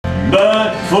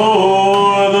but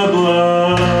for the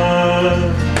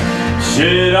blood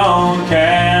shed on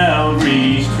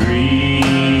Calvary's tree.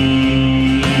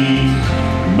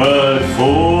 But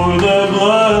for the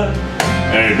blood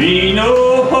there'd be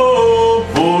no hope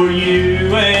for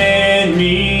you and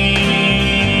me.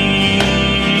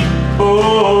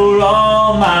 Oh,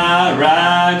 all my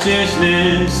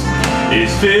righteousness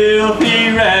is filthy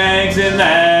rags, and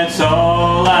that's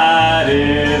all I'd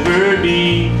ever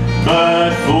be,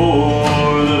 but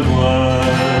for the blood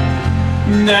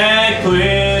that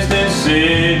cleansed and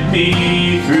set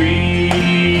me free.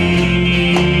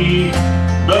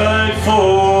 But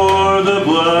for the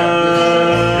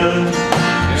blood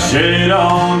shed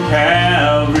on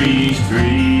Calvary's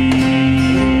tree.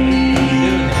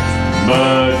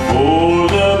 But for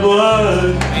the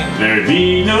blood there'd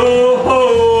be no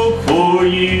hope for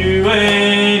you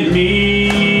and me.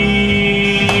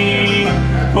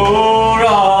 For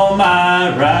all my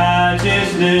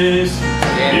righteousness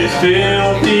is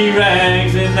filthy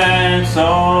rags, and that's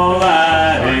all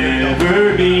I'd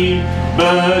ever be,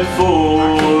 but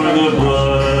for the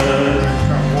blood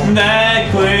that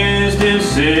cleansed and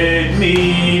set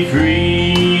me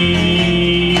free.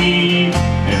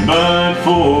 And but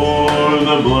for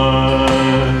the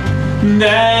blood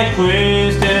that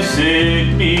cleansed and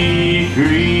set me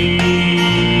free.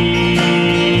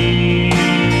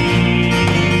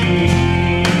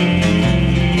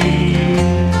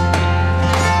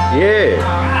 Yeah.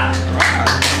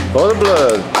 For the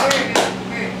blood.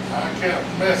 I kept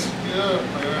messing you up,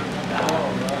 man.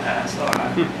 That's all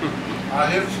right. I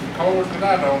hit some chords that I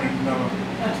don't even know.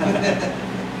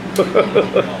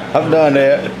 I've done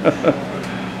that.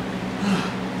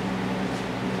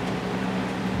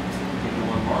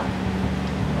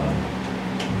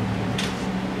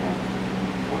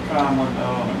 What kind when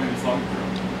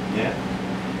yeah.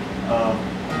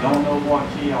 Don't know what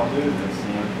key y'all do this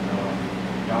in.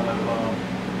 Y'all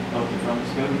know from the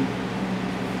school?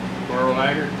 Burl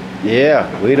Lager? Yeah,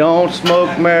 we don't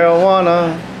smoke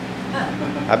marijuana.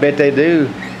 I bet they do.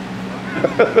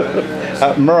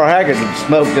 Merle Haggard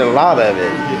smoked a lot of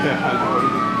it.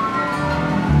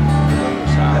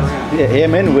 Yeah,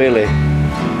 him and Willie.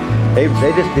 They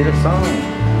just did a song.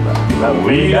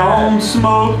 We don't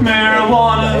smoke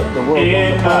marijuana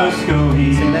in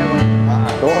Muscogee.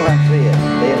 Go on and see it.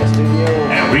 They in the studio.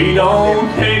 And we don't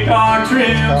take our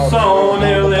trips on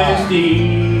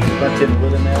LSD. That's in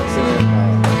Willie Nelson and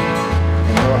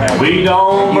Merle Haggard. We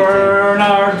don't burn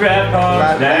our draft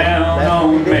cards down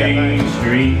on Main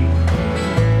Street.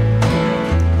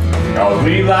 Cause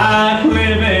we like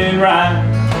living right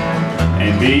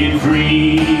and being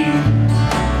free.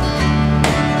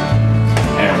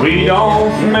 And we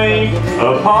don't make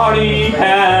a party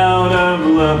out of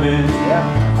loving,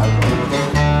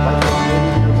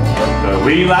 but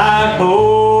we like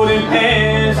holding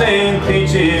hands and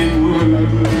pitching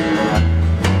wood.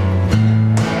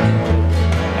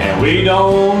 And we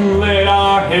don't let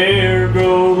our hair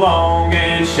grow long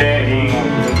and shaggy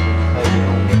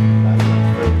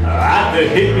like the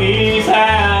hippies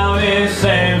out in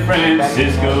San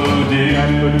Francisco do.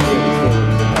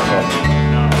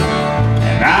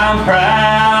 And I'm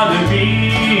proud to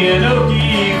be an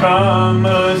Okie from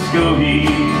Muscogee,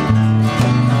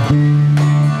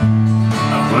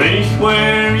 a place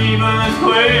where even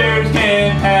squares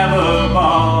can have a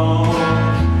ball.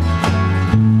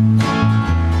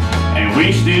 And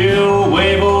we still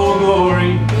wave Old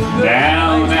Glory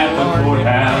down at the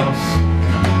courthouse.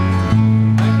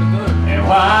 And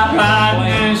white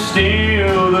lightning is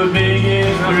still the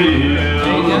biggest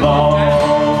thrill of all.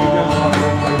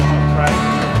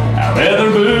 Our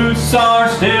leather boots are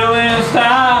still in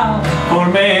style for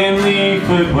manly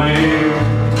footwear.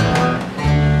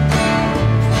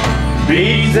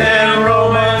 Beads and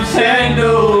Roman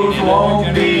sandals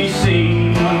won't be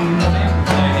seen.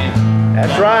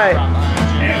 That's right.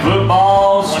 And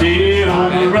football's still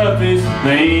the roughest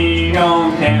thing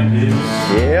on campus.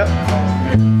 Yep.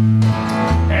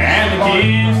 And the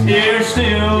kids here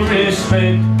still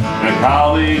respect the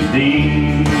college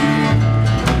dean.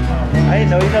 I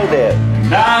didn't know you know that.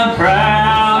 And I'm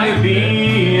proud to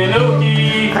be an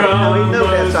Okie from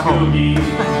Muscogee,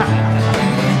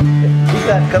 You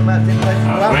got to come out and play a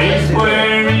place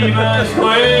where even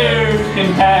squares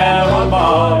can have a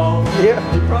ball. Yeah.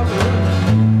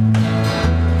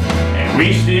 And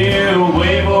we still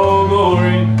wave Old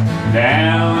Glory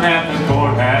down at the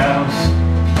courthouse.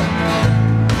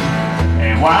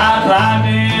 And white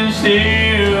lightning's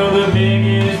still the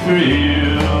biggest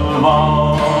thrill of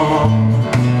all.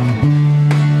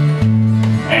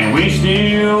 And we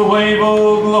still wave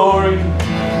Old Glory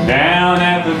down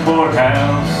at the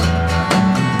courthouse.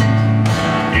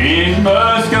 In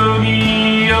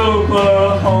Muskogee,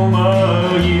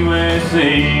 Oklahoma,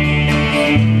 USA.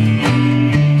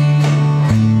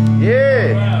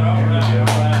 Yeah.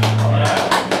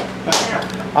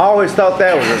 I always thought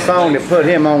that was a song that put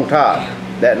him on top.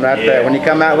 That right there, when he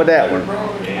come out with that one.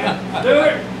 Do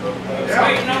it.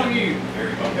 Waiting on you.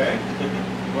 Okay.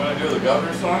 You want to do the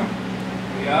governor's song?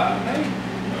 Yeah, maybe.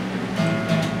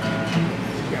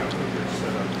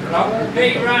 I won't tell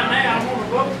you right now, I want to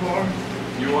vote for him.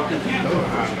 You want to can't do it.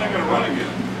 She's not going to run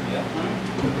again.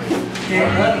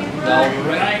 Can't run. No,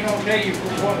 but I ain't going to tell you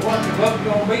what the vote's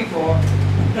going to be for.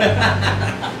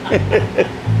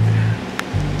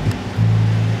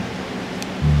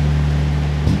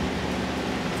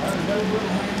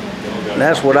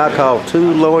 That's what I call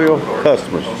two loyal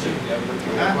customers.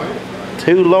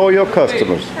 Two loyal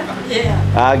customers. Yeah.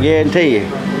 I guarantee you.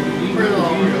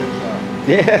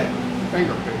 Yeah.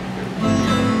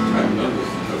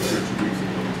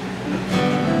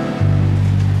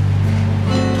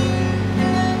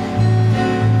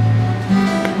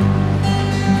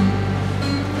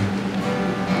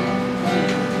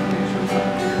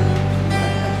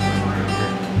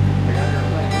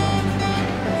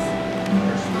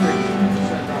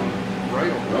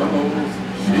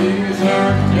 She's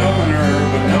our governor,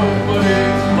 but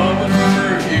nobody's loving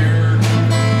her here.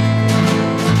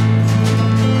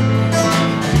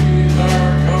 She's our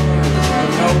governor, but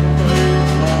nobody's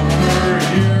loving her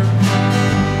here.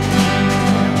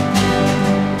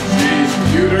 She's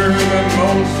cuter than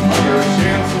most, but her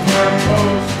chances are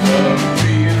close of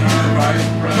being our vice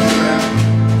president.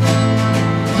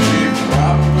 She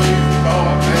probably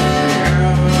thought that she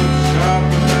had a shot,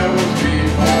 but that was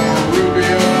before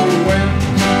Rubio went.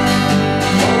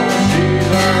 She's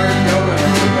our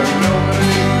governor, but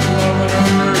nobody's loving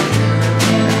her here.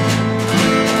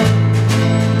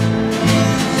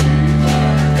 She's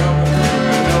our governor,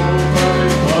 but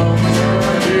nobody's loving her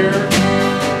here.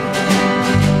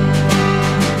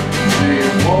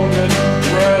 She's wounded,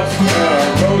 dressed, and our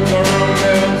roads are a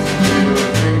mess. Do you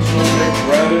think she'll take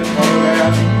credit for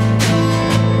that?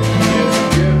 It's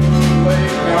getting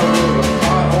late now, the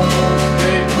potholes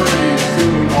stay pretty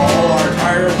soon. All our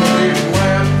tires will be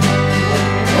flat.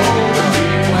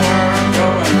 She's our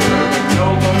governor, but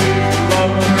nobody's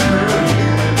loving her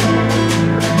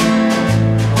here.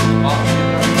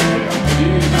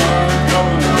 She's our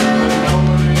governor, but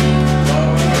nobody's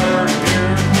loving her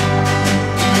here.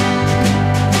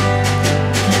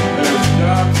 There's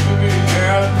jobs to be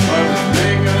had, but it's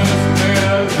making us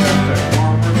mad. If the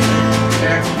corporate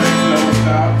tax makes no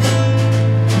stop,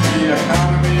 the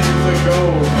economy is a go,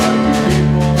 but the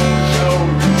people know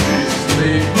they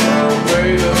sleep our way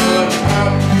to the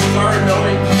top. She's our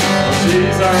going,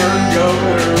 she's our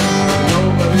governor, but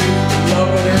nobody's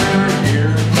loving her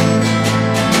here.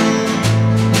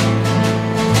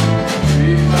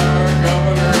 She's our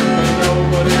governor, but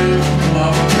nobody's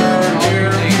loving her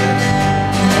here.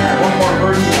 One more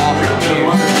verse.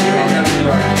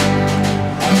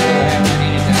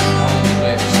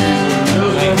 She's a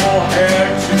miserable hag,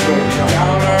 she goes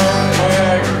down our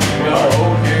flag. Well,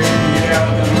 okay, yeah,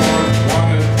 the North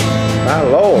wanted, My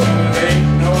Lord. but it ain't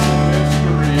no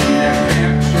mystery. I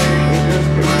can't change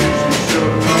history. She should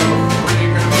have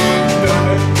freaking done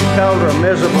it. He called her a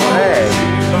miserable hag.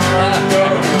 She's our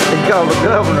governor. He called the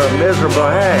governor a miserable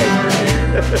hag.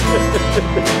 I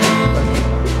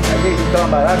think he's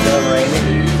talking about our governor, ain't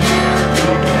he?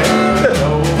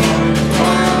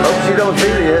 Hope she don't see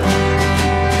this.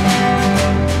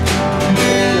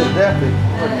 She'll definitely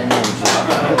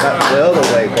the other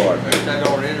way for it. That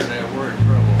on the internet, we're in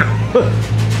trouble.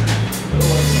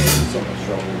 So much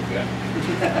trouble with that.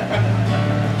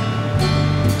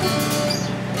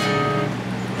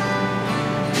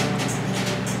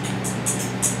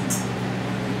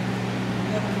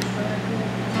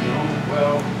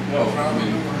 Well, no,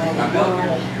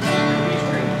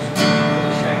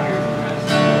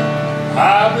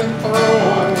 I've been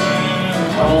throwing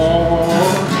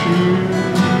horseshoes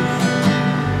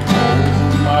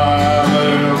over my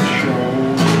left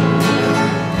shoulder.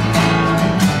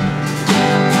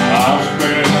 I've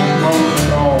spent most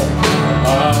all my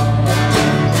life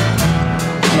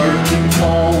searching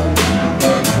for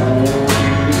that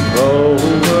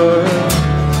Over.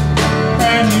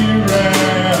 and you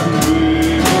ran with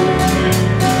me.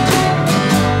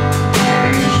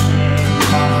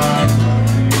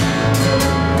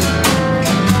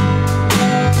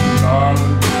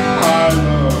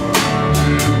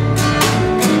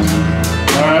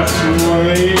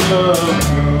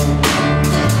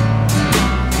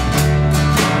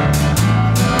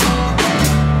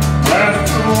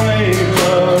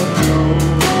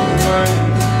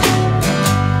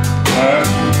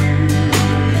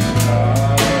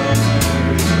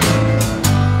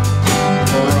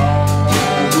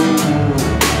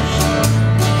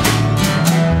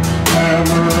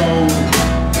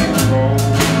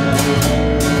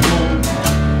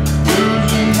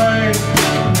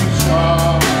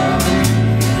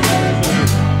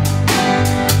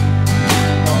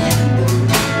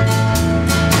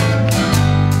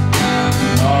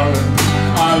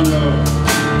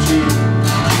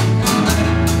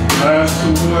 That's the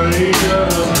way it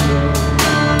goes.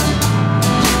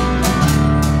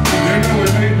 Jimmy, we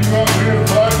need you up here to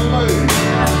play the lead.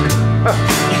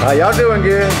 How y'all doing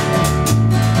good?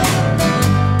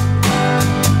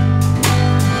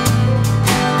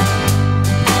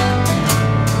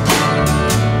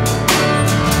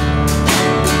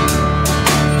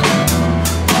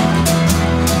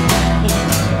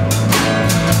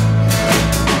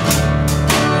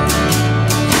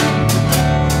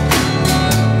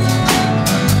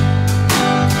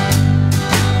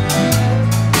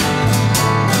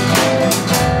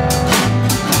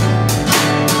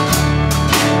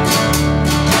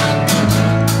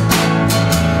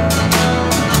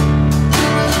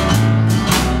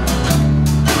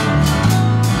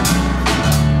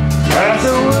 That's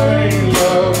the way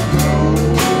love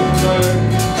goes,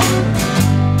 babe.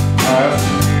 That's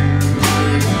the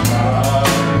music my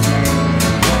name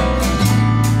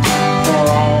for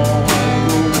all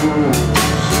the world to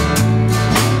sing.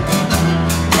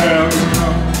 Have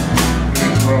come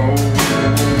and roll.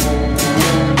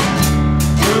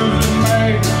 Losing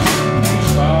makes me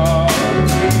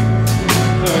sorry.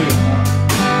 Say it now.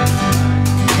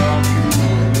 Don't you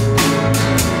worry.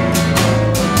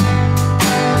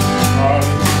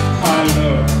 I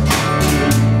love you.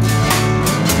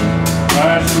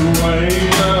 That's the way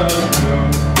love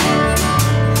goes.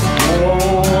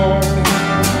 Whoa,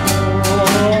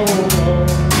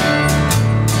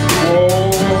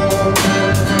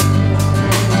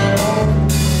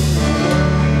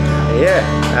 Yeah,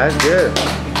 that's good.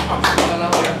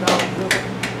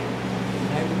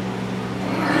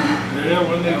 yeah,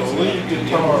 we need a lead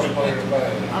guitar player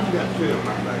back. I've got two in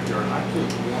my backyard. I took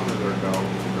one of their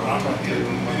dogs. I'm gonna give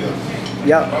them this.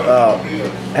 Yeah.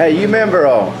 Hey, you remember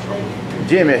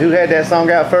Jimmy, who had that song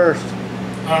out first?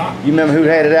 You remember who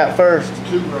had it out first?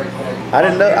 Two great things. I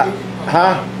didn't know.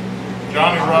 Huh?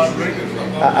 Johnny Rodriguez.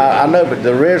 I know, but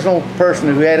the original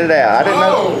person who had it out, I didn't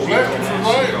know. Lefty for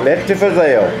Vail. Lefty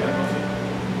Fazell.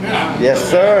 Yeah. Yes,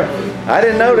 sir. I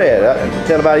didn't know that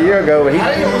until about a year ago. But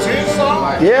Hey, it was his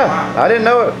song. yeah, I didn't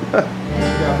know it. Yeah.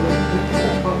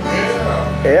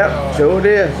 Yep, sure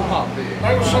did.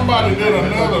 There was somebody did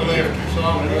another Lefty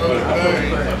song the other day.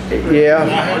 I Yeah,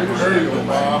 hadn't heard it,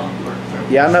 Bob.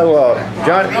 yeah, I know. I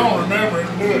Johnny. don't remember it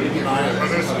good tonight, but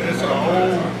it's an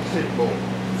old,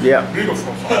 Yeah,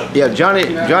 beautiful song. yeah. Johnny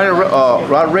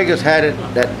Rodriguez had it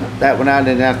that one out,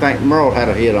 and I think Merle had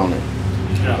a hit on it.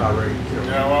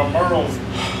 Yeah, well, Merle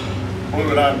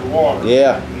blew it out of the water.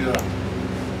 Yeah, Yeah.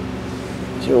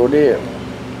 sure did.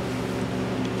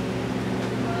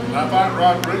 And I think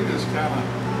Rodriguez kind of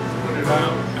put it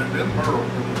out, and then Merle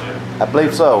put it out. I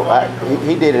believe so.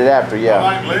 He did it after. I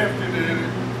Yeah, think Lefty did it.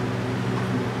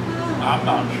 I'm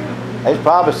not sure. there's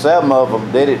probably 7 of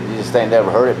them did it. You just ain't never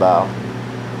heard it by 'em.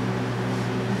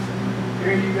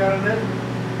 Here you got another?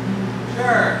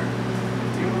 Sure.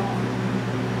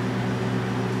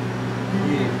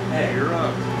 Hey, you're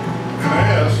up.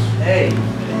 Yes. Hey.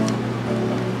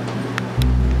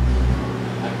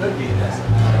 I could be this.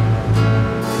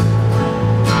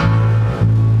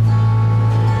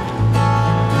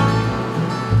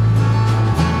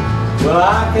 Well,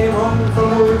 I came home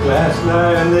from work last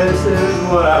night and this is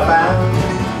what I found.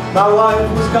 My wife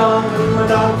was gone and my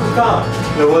dog was gone.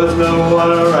 There was no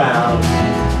one around.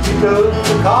 She took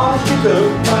the car, she took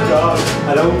my dog.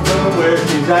 I don't know where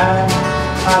she's at.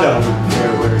 I don't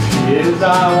care where she is.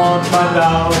 I want my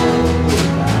dog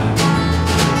back.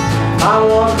 I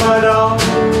want my dog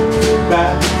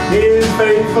back. He is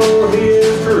faithful, he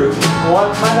is true. I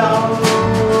want my dog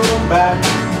back.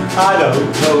 I don't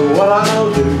know what I'll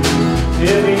do.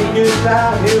 If he gets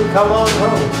out, he'll come on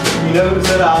home. He knows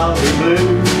that I'll be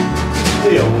blue.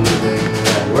 The only thing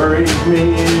that worries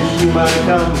me is she might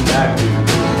come back to me.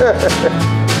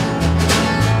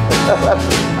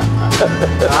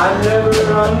 I never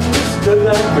understood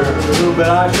that girl, but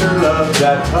I sure love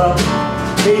that pup.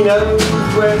 He knows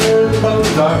where the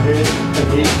bones are hid, and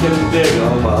he can dig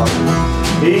them up.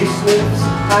 He sniffs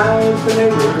out the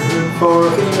neighborhood for a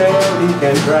female he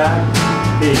can track.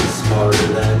 He's smarter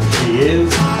than she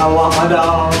is. I want my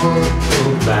dog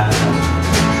back.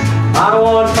 I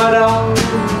want my dog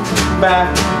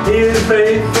back. He is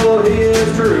faithful, he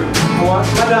is true. I want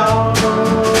my dog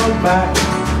back.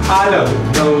 I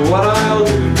don't know what I'll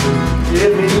do.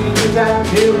 If he gets out,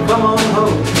 he'll come on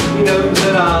home. He knows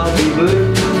that I'll be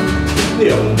blue. The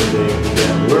only thing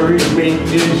that worries me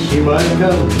is she might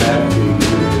come back to you.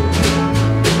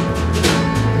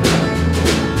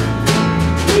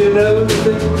 You know the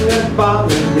thing that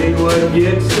bothers me, what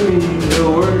gets to me the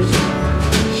worst.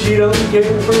 She don't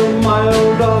care for my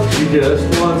old dog, she just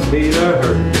wants me to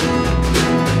hurt.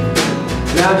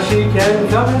 Now she can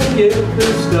come and get the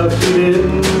stuff she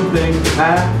didn't think to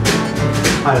have.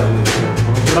 I don't know,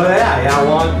 but I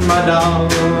want my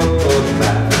dog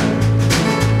back.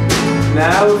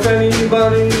 Now if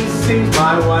anybody sees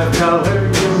my wife, tell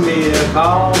her, give me a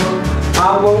call.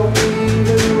 I won't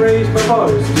even raise my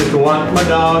voice, just want my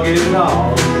dog is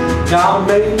all. Now I'll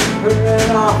make her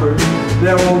an offer,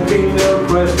 there won't be no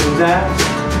questions asked.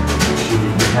 She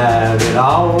can have it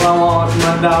all, I want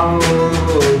my dog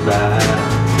back.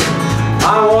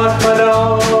 I want my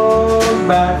dog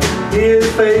back, he is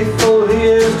faithful, he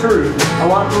is true. I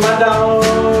want my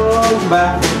dog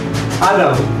back, I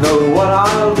don't know what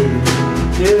I'll do.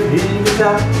 If he gets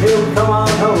out, he'll come on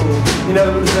home, he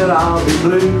knows that I'll be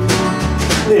blue.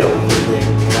 The only thing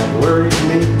that worries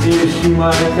me is she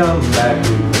might come back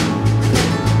too.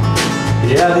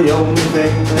 Yeah, the only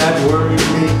thing that worries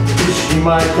me is she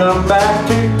might come back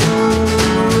too.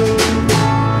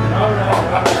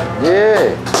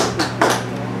 Yeah.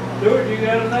 Stuart, you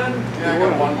got another? Yeah, I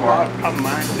got one more. Of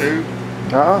mine too.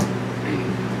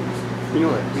 You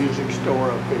know that music store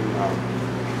up in,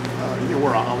 you know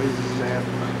where Ollie's is at?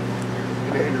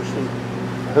 In Anderson.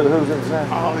 Who's in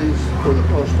that? Ollie's, where the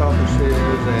post office is,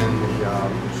 and the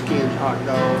Skins hot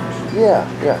dogs. Yeah,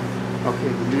 yeah. Okay,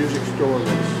 the music store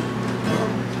that's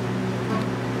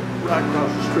right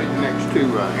across the street next to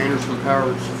Anderson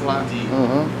Power Supply.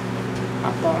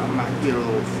 I thought I might get a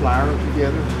little flyer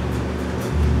together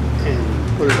and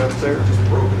put it up there.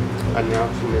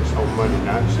 Announcing this on Monday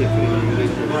night, see if any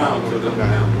musicians are going to go down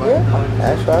and play. Yeah,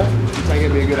 that's right. You think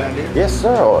it'd be a good idea? Yes,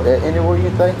 sir. Anywhere you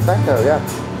think of, yeah.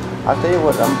 I'll tell you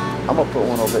what, I'm gonna put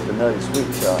one over at the Nutty Sweet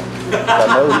Shop. I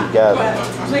know you guys.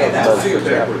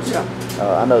 I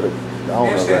know the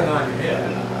owner of that.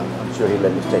 I'm sure he'll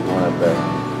let me take one up there.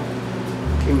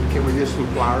 Can we get some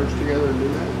flyers together and do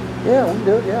that? Yeah, we can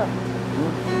do it, yeah.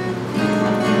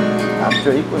 I'm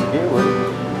sure he wouldn't deal with it.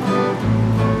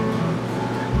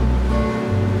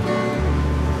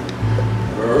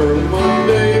 Early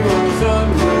Monday when the sun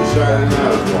was shining, I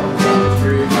was walking down the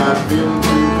street, not feeling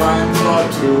too fine. Saw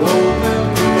two old men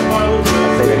with a bottle of I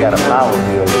think they got a flower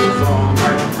deal. song. I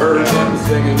heard them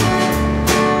singing,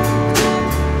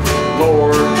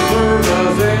 Lord, serve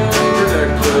us and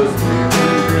protect us. We've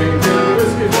been drinking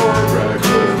whiskey for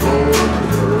breakfast. Lord,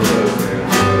 serve us and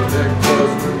protect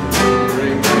us. We've been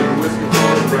drinking whiskey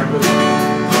for breakfast.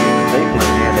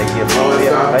 They give more I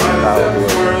yeah, stopped by the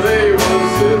steps where they was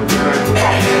sitting.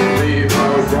 I couldn't believe I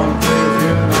was drunk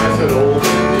thinking. I said, old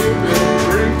man, you've been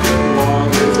drinking long.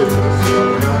 They said, so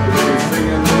we have to be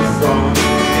singing this song.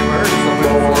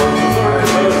 Lord,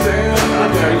 serve us and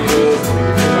protect us.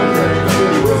 We've been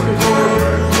drinking whiskey for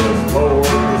breakfast. Lord,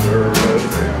 serve us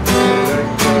and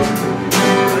protect us. We've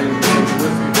been drinking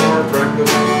whiskey for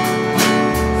breakfast.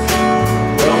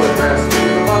 Well, they passed me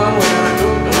the bottle and I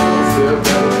took a little sip.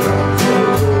 That was gone.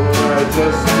 I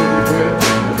just couldn't quit.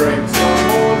 I drank some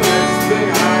more. The next thing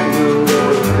I knew, there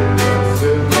were three of us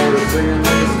sitting there singing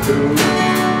this tune.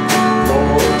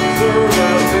 Lord, serve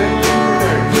us and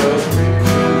protect us. We've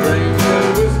been drinking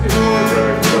whiskey for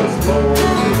breakfast. Lord,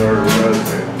 serve us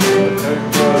and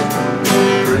protect us.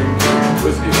 We've been drinking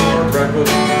whiskey for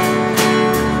breakfast.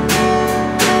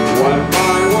 One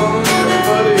by one,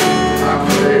 everybody I'm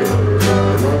a neighbor.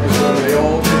 Rookies when they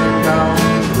all came down.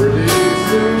 Pretty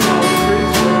soon all the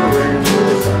streets were ringing for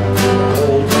a sound. The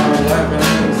whole town laughing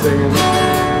and singing.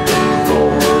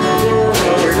 Lord, Lord,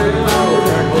 us and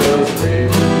protect us.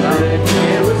 We've been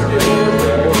drinking whiskey for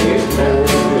breakfast. Lord, serve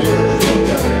us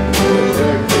and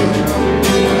protect us. We've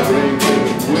been drinking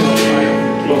whiskey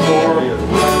before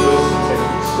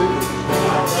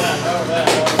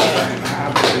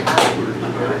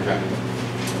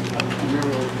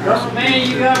Drummer man,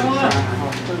 you got one?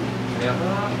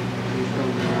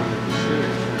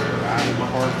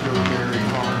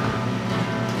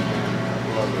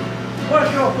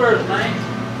 What's your first name?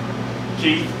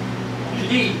 Chief.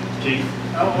 Chief. Chief.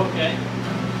 Oh, okay.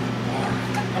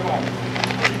 Come on.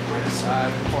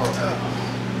 Side part.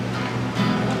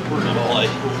 Where's the boy?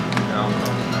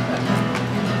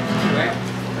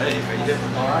 Hey, how you doing?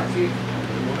 All right, Chief.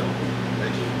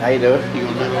 How you doing? You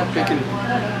gonna do a little picking?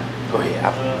 Go ahead.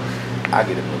 I'll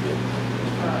get it a little bit.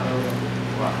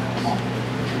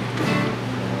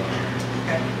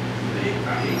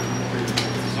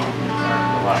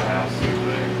 The lighthouse.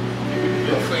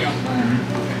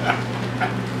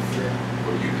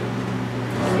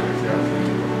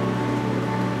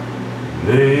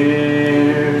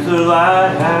 There's a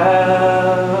lighthouse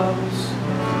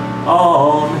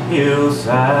on the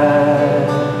hillside,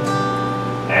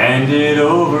 and it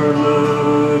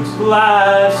overlooks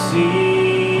life's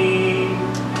sea.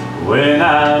 When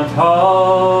I'm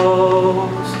tall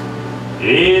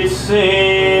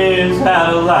sends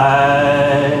out a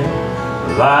light,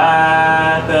 the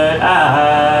light that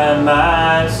I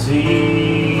might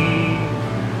see,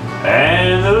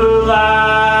 and the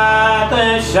light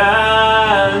that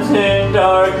shines in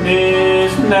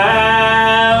darkness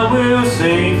now will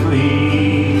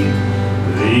safely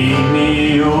lead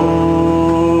me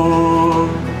on.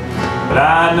 But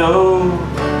I know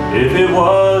if it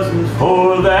wasn't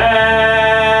for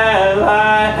that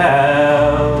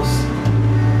lighthouse,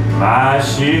 my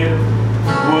ship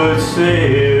would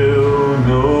sail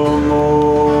no more.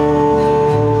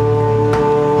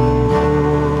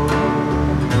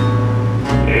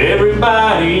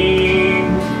 Everybody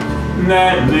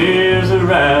that lives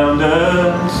around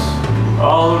us,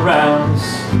 all around us,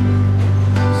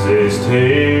 says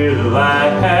tear the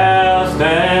lighthouse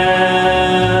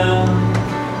down.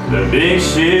 The big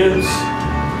ships,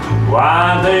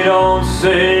 why they don't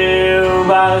sail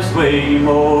by this way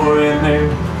anymore, in there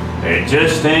it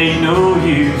just ain't no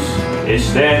use in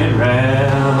standing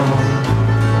round.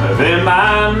 But then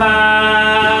my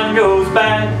mind goes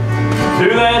back to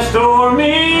that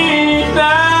stormy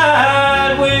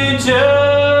night when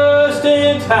just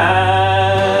in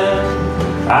time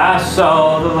I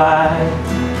saw the light.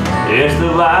 It's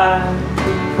the light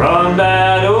from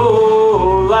that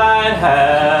old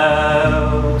lighthouse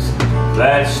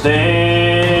that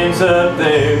stands up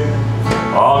there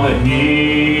on the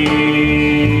hill.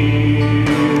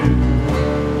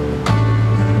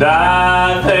 And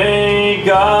I thank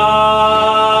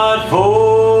God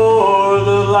for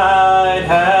the lighthouse.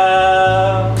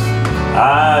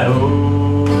 I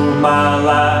owe my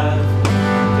life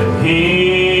to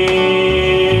Him,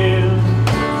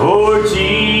 for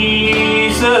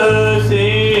Jesus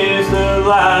is the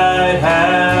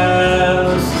lighthouse,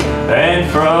 and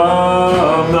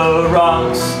from the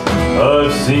rocks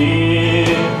of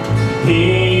sin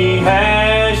He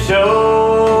has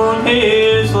shown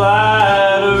His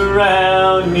light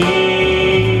around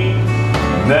me,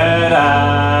 that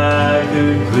I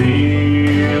could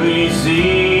clearly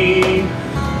see.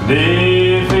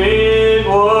 If it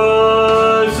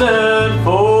wasn't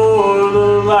for the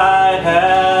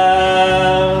lighthouse,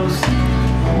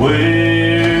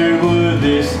 where would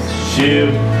this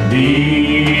ship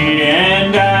be?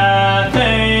 And I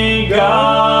thank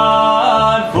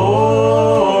God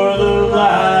for the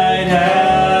lighthouse.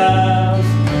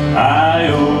 I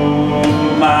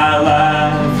owe my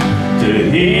life to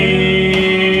Him.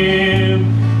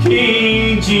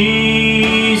 King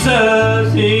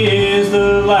Jesus is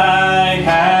the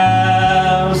lighthouse,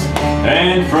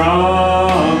 and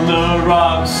from the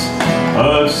rocks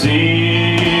of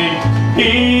sin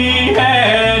He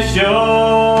has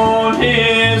shown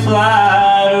His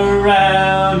light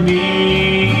around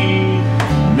me,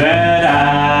 that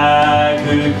I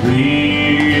could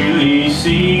clearly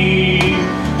see.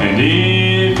 And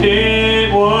if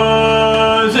it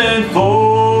wasn't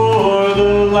for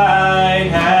the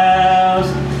lighthouse,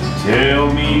 tell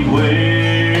me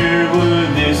where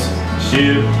would this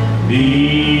ship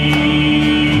be?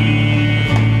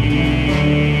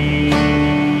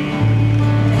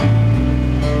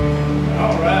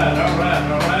 All right.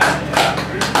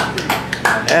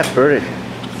 That's pretty.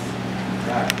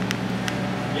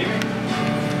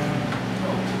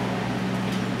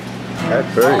 That's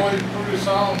pretty. Always pretty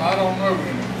song, I don't know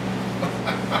any.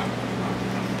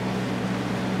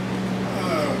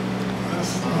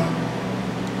 That's just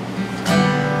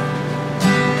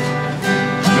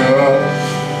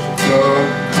a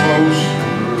closer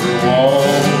walk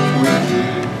with you.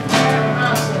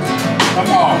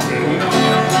 Come on, baby.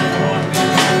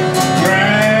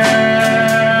 Granted,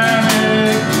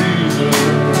 Jesus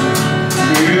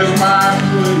is my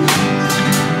plea.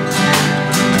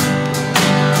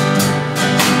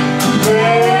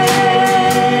 Baby,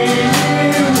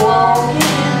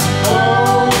 walking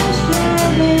close to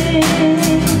me.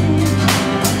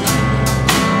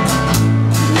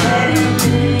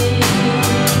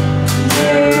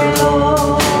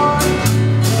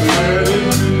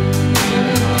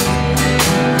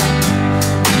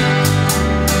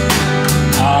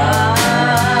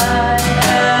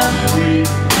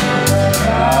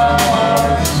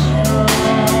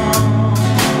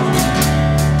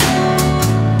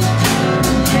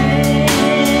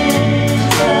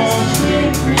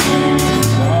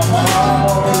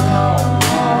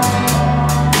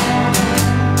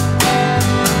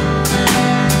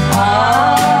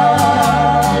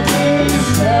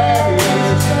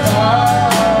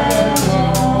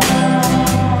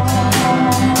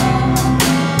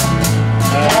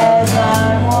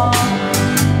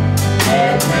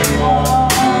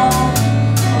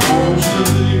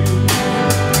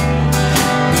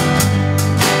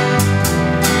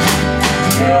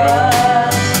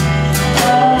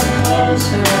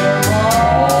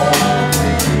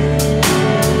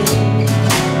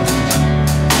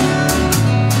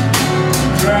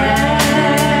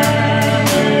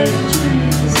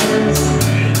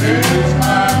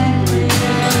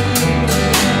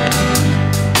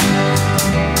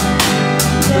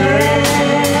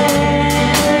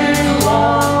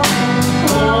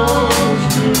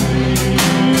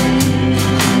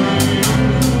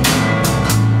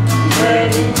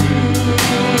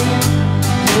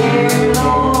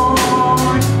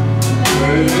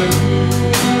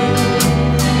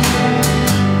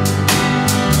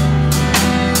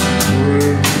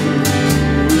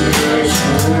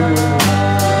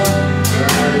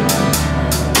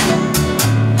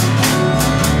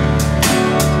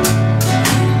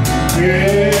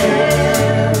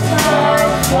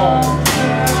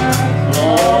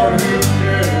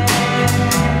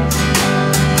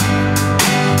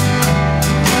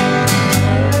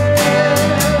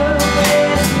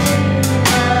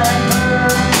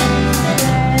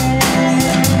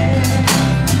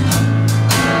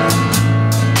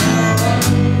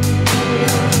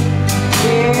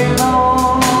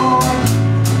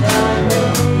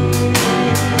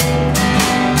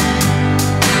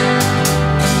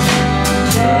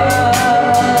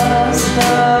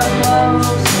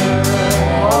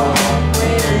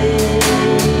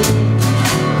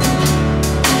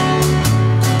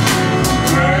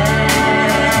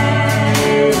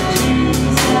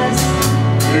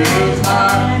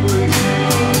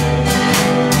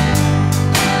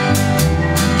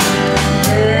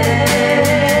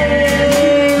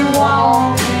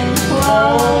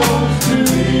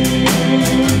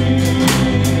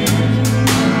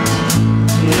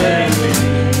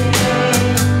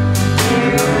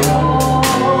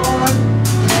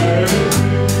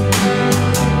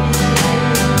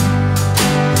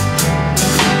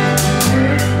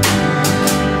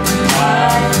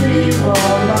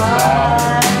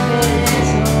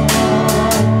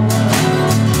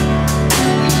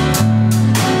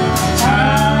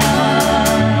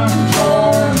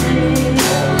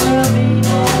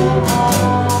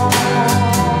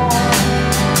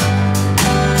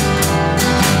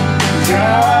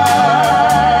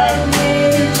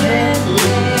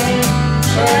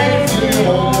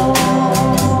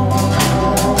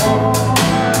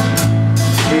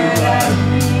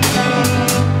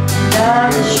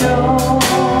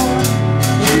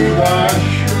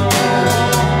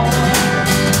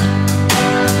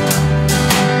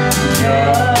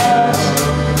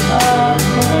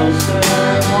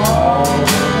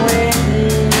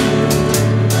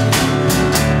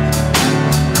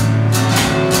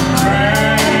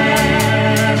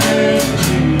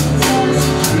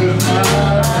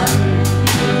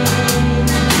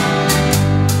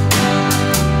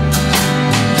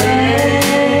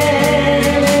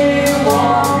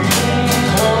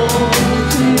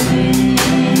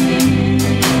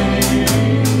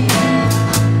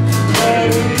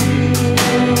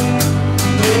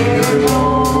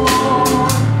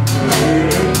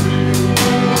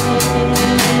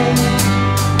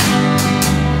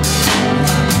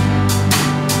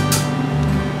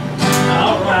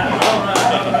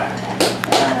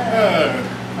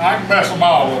 I can mess them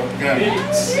all up, can you?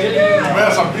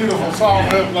 Mess a beautiful song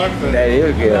up like that. That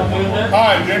is good. All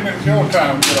right, Jimmy, it's your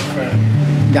time to get up there.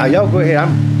 Now y'all go ahead.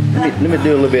 Let me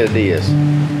do a little bit of this.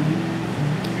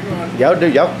 Y'all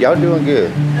doing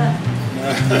good.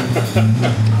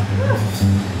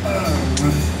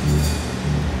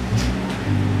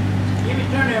 Give me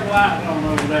turn them lights on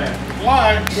over there.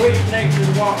 Light. Wait next to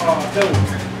the door. I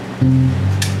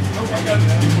got the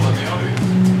people in the audience.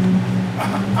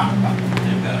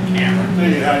 They've got a camera.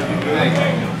 See how you do it.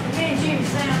 Me and Jimmy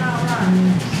sound all right.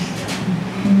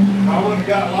 I wouldn't have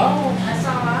got lost, That's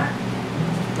all right.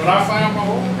 but I found my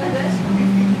home. That's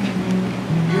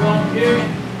You want to do it?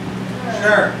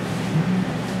 Sure.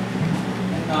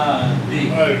 D.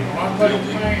 Hey, when I take a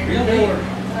thing, Real do deep. it.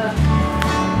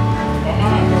 My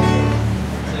mind don't do it.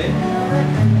 See?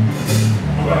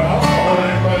 But I don't know if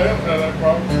anybody else had that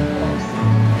problem.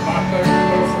 My thing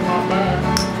goes from my back.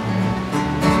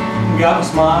 Got a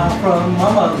smile from my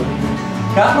mother.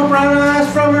 Got my brown eyes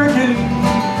from her too.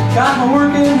 Got my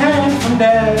working hands from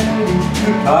Daddy,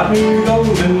 who taught me the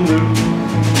golden rule.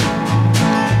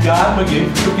 Got my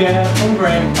gift of gab from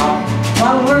Grandpa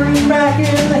while learning back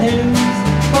in the hills.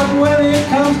 But when it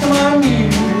comes to my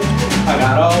music, I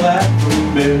got all that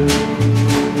from Bill.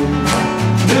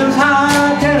 Bill's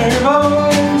high tenor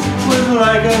voice was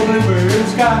like a bluebird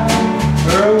sky.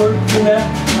 Her working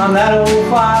on that old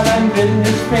five and didn't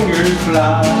his fingers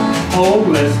fly. Oh,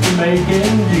 Lester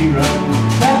making G-run,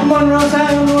 that Monroe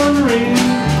sound was real.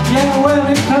 Yeah,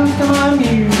 when it comes to my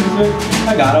music,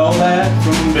 I got all that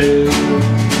from Bill.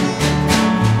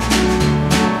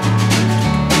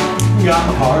 Got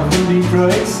my heart from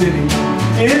Detroit City,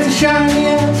 it's as shiny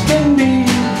as can be.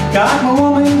 Got my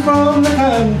woman from the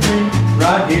country,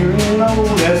 right here in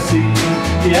old SC.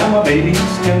 Yeah, my baby's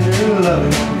tender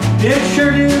loving, it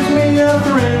sure gives me a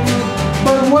thrill.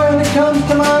 But when it comes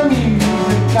to my music,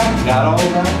 I got all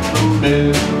that from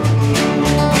Bill.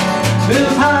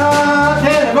 Bill's high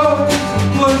tenor voice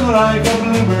was like a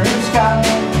bluebird sky.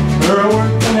 Her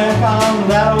working neck on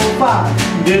that old five,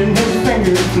 didn't his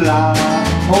fingers fly.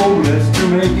 Oh, Lester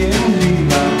making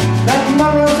G-run, that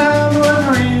Monroe sound was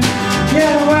real.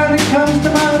 Yeah, when it comes to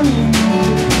my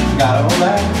music, got all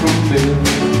that from Bill.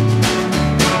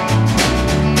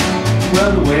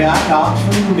 Well, the way I talk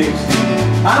from Dixie,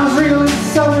 I was really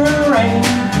southern rain.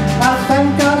 I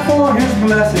thank God for his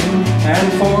blessing and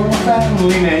for my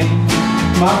family name.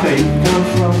 My faith comes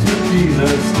from Sweet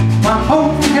Jesus, my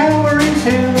hope from Calvary's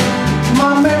Hill.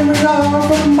 My memories are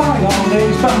from bygone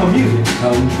days, but my music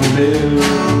comes from Bill.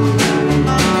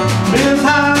 Bill's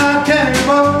high tenor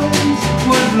voice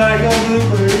was like a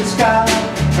bluebird sky.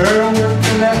 Her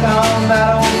working neck on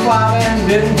that old five and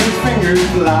didn't his fingers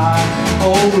fly.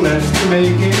 Oh, Lester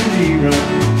making G-run,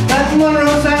 that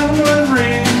Monroe sound was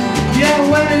real. Yeah,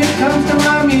 when it comes to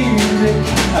my music,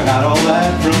 I got all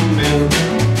that from Bill.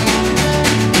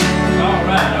 All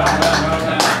right.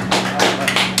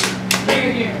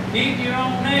 Keep your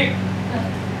own neck.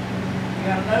 You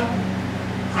got another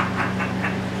one?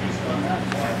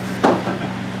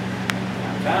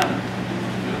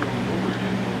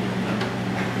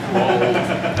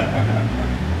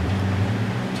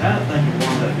 Trying to think of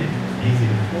one that'd be easy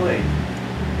to play.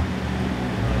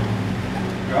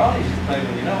 You're all easy to play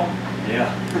when you know. Yeah.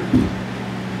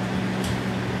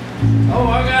 Oh, I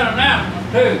got an announcement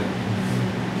too.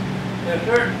 There's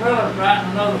certain fella's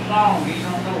writing another song. He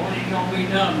don't know when he's gonna be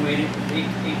done with it. He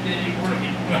said he's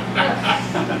working.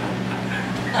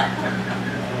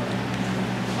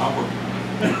 I'm working on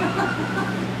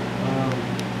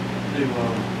it.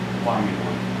 Why me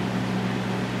one?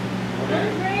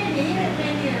 Where's Randy? He hasn't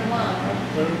been here in a while.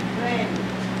 Randy.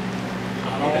 I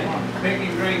don't mind.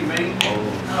 Picking green bean.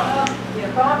 Yeah,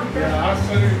 Bobby. Yeah, I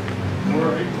see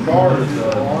where he started.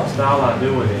 The style I do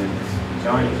it in is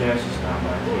Johnny Cash's style. I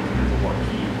can't remember what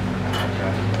key I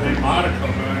tried to They play. might have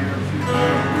come down here a few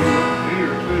times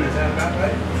here too. Is that about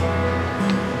right?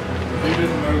 He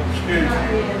didn't know the schedule.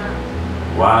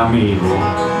 Why me, Lord?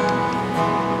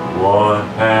 What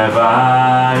have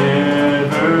I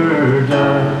ever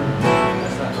done?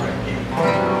 That's not the right key.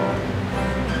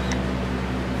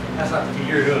 That's not the key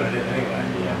you're doing it in anyway.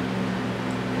 Yeah.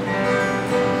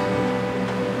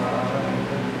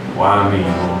 Why me,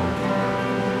 Lord?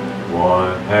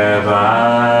 What have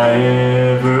I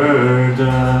ever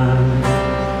done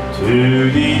to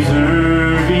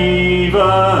deserve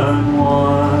even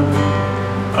one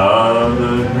of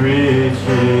the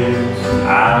riches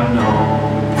I've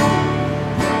known?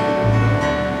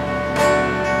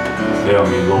 Tell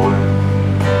me, Lord,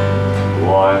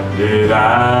 what did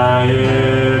I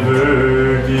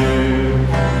ever do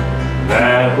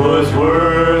that was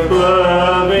worth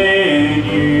loving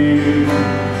you?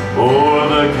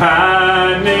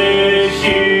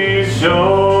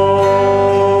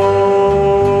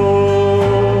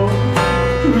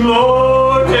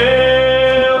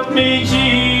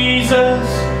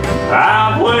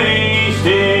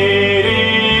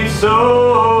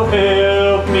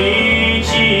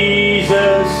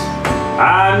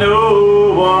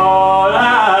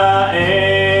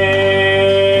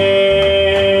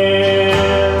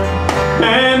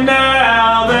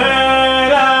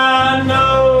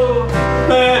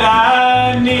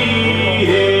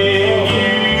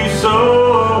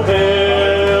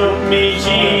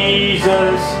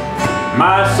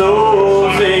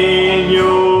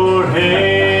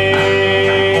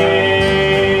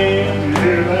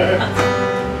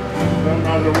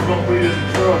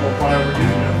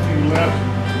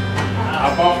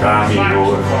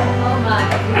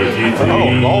 If you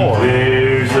think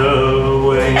there's a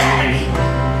way,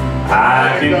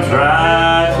 I can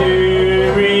try to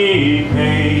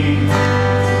repay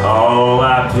all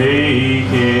I've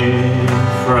taken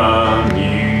from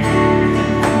you.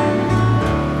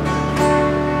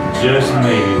 Just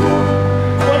maybe, Lord,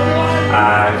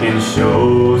 I can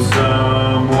show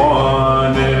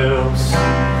someone else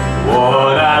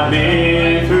what I've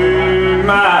been through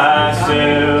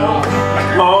myself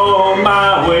on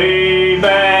my way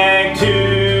back to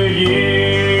you.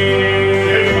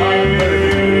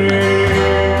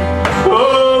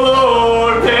 Oh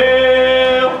Lord,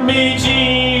 help me,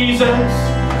 Jesus,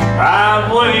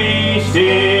 I've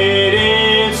wasted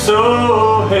it,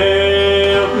 so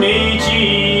help me,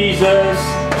 Jesus,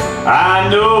 I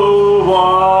know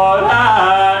what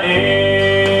I am.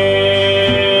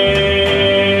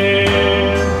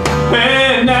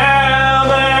 And now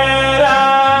that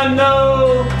I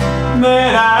know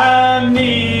that I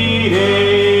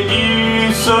needed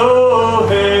you, so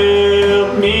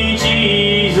help me,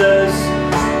 Jesus,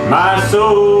 my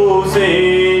soul's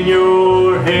in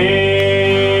your hands.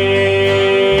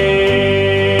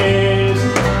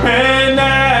 And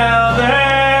now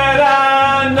that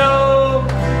I know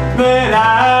that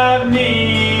I've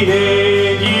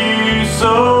needed you,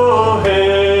 so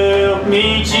help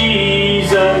me,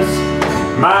 Jesus,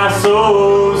 my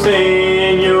soul's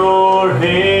in your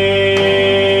hand.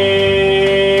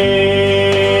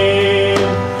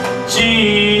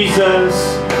 Jesus,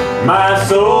 my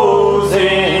soul's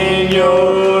in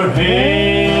your hand.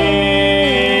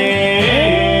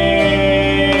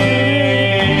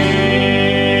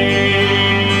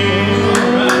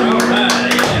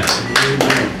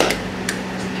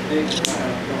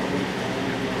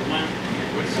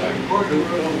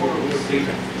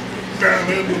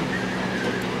 Damn it.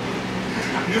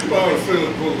 You probably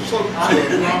feeling full of something, so it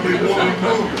might be one of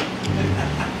them.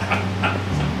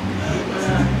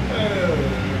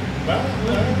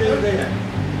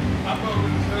 I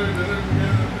always heard that every